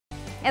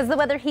As the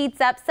weather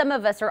heats up, some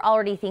of us are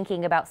already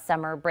thinking about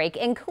summer break,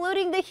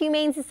 including the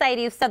Humane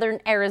Society of Southern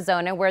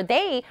Arizona, where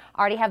they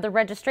already have the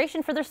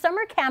registration for their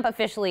summer camp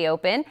officially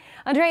open.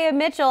 Andrea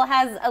Mitchell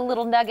has a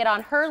little nugget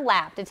on her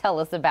lap to tell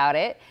us about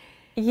it.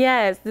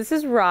 Yes, this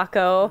is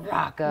Rocco.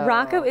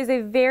 Rocco is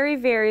a very,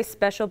 very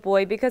special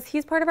boy because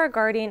he's part of our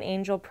Guardian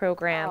Angel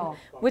program,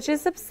 which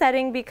is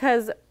upsetting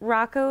because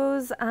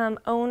Rocco's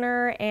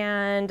owner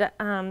and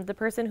the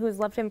person who's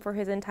loved him for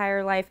his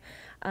entire life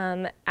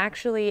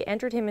actually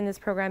entered him in this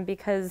program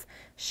because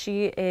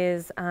she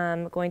is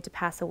going to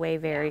pass away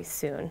very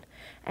soon.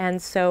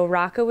 And so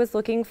Rocco was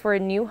looking for a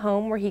new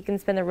home where he can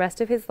spend the rest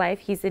of his life.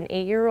 He's an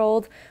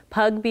 8-year-old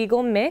pug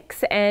beagle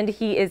mix, and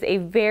he is a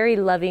very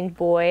loving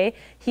boy.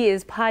 He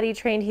is potty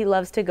trained. He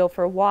loves to go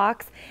for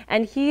walks,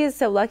 and he is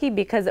so lucky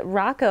because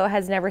Rocco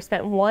has never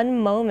spent one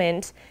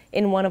moment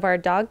in one of our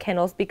dog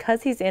kennels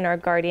because he's in our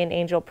Guardian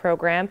Angel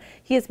program.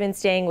 He has been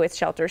staying with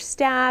shelter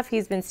staff.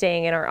 He's been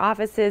staying in our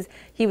offices.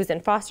 He was in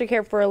foster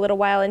care for a little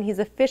while, and he's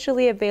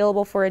officially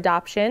available for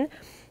adoption.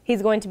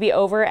 He's going to be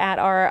over at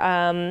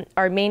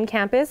our main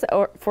campus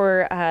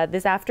for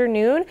this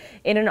afternoon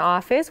in an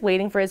office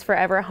waiting for his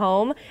forever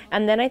home.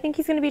 And then I think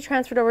he's going to be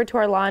transferred over to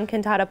our La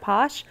Encantada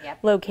Posh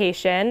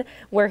location,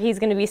 where he's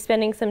going to be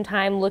spending some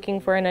time looking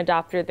for an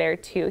adopter there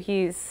too.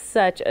 He's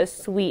such a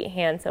sweet,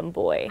 handsome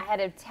boy. I had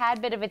a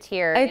tad bit of a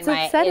tear in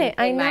my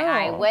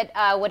eye.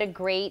 What a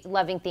great,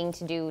 loving thing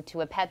to do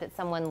to a pet that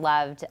someone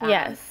loved.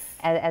 Yes.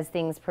 As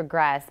things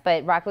progress.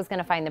 But Rocco's going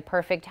to find the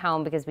perfect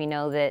home because we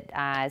know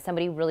that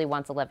somebody really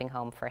wants a loving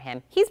home for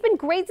him. He's been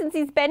great since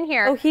he's been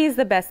here. Oh, he's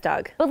the best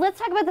dog. But let's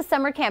talk about the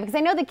summer camp because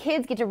I know the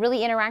kids get to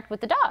really interact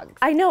with the dogs.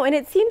 I know, and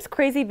it seems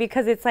crazy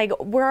because it's like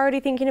we're already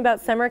thinking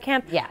about summer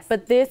camp. Yes.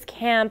 But this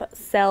camp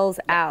sells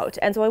out.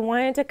 And so I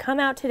wanted to come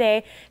out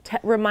today to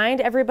remind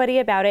everybody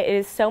about it. It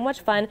is so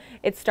much fun.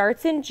 It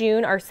starts in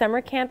June. Our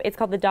summer camp, it's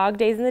called the Dog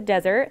Days in the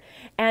Desert.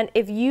 And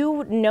if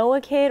you know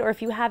a kid or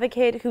if you have a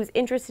kid who's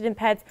interested in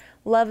pets,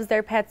 loves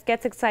their pets,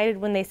 gets excited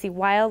when they see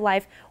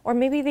wildlife, or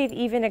maybe they've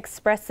even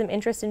expressed some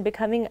interest in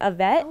becoming a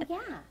vet. Oh, yeah.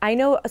 I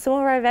know some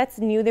of our vets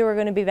knew they were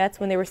going to be vets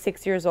when they were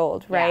 6 years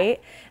old, right?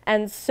 Yeah.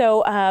 And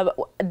so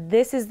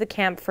this is the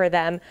camp for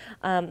them.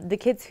 The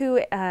kids who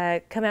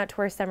come out to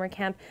our summer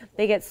camp,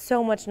 they get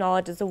so much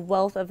knowledge. It's a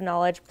wealth of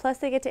knowledge. Plus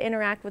they get to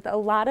interact with a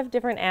lot of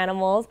different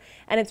animals,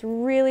 and it's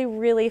really,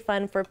 really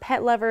fun for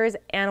pet lovers,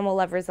 animal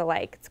lovers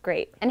alike. It's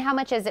great. And how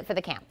much is it for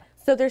the camp?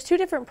 So there's two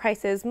different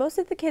prices. Most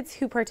of the kids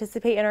who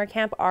participate in our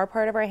camp are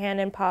part of our Hand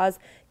and Paws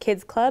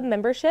Kids Club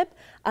membership,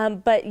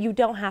 but you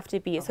don't have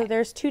to be. Okay. So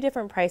there's two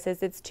different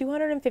prices. It's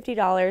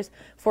 $250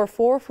 for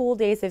 4 full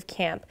days of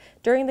camp.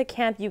 During the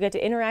camp, you get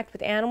to interact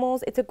with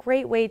animals. It's a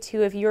great way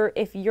to,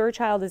 if your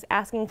child is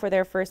asking for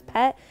their first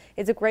pet,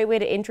 it's a great way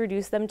to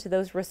introduce them to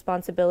those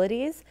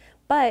responsibilities.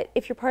 But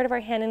if you're part of our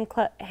Hand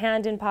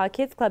and Paw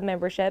Kids Club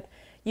membership,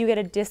 you get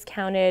a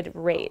discounted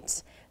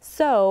rate.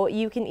 So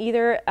you can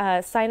either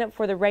sign up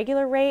for the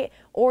regular rate,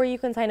 or you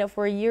can sign up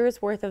for a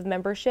year's worth of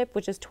membership,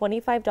 which is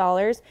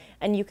 $25,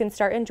 and you can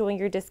start enjoying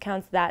your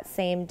discounts that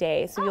same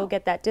day. So you'll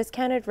get that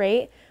discounted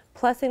rate,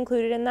 plus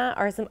included in that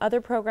are some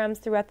other programs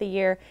throughout the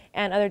year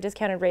and other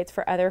discounted rates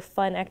for other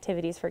fun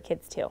activities for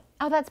kids too.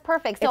 Oh, that's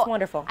perfect. So it's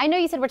wonderful. I know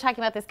you said we're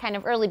talking about this kind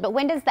of early, but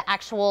when does the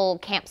actual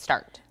camp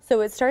start?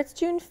 So it starts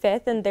June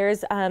 5th, and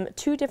there's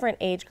 2 different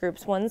age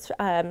groups. One's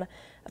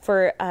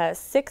for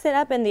 6 and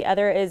up, and the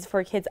other is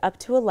for kids up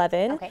to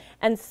 11. Okay.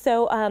 And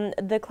so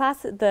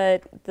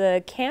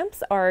the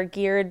camps are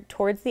geared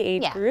towards the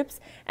age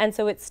groups, and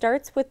so it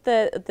starts with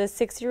the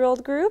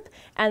 6-year-old group,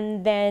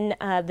 and then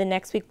the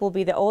next week will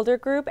be the older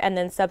group, and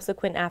then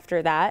subsequent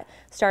after that,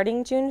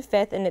 starting June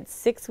 5th, and it's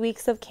 6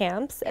 weeks of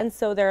camps, and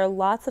so there are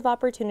lots of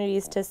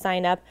opportunities to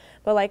sign up,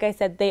 but like I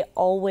said, they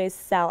always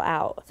sell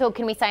out. So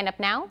can we sign up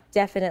now?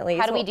 Definitely.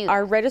 How do we do that?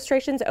 Our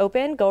registration's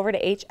open. Go over to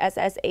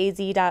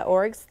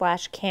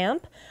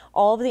hssaz.org/camp.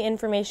 All of the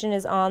information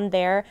is on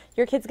there.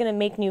 Your kid's going to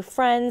make new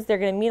friends. They're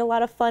going to meet a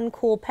lot of fun,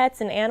 cool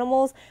pets and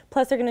animals.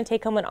 Plus, they're going to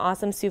take home an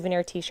awesome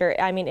souvenir t-shirt.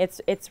 I mean,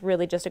 it's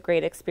really just a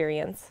great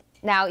experience.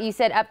 Now, you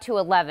said up to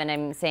 11.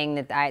 I'm saying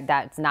that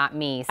that's not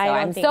me, so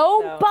I'm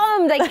so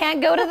bummed I can't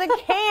go to the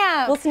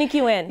camp. We'll sneak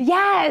you in.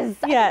 Yes.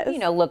 Yes.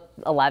 Look,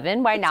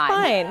 11. Why not?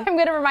 Fine. I'm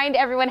going to remind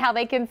everyone how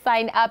they can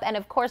sign up. And,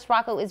 of course,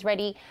 Rocco is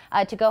ready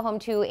to go home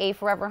to a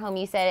forever home,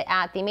 you said,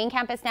 at the main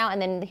campus now,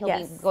 and then he'll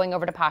be going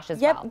over to Posh as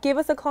well. Yep. Give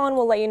us a call, and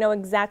we'll let you know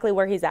exactly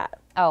where he's at.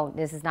 Oh,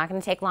 this is not going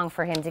to take long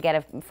for him to get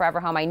a forever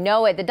home. I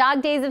know it. The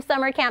Dog Days of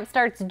Summer Camp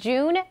starts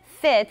June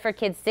 5th for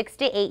kids 6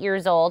 to 8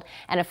 years old,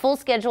 and a full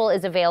schedule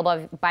is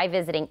available by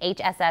visiting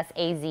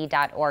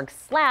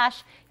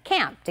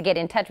hssaz.org/camp. To get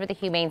in touch with the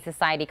Humane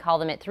Society, call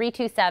them at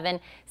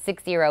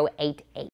 327-6088.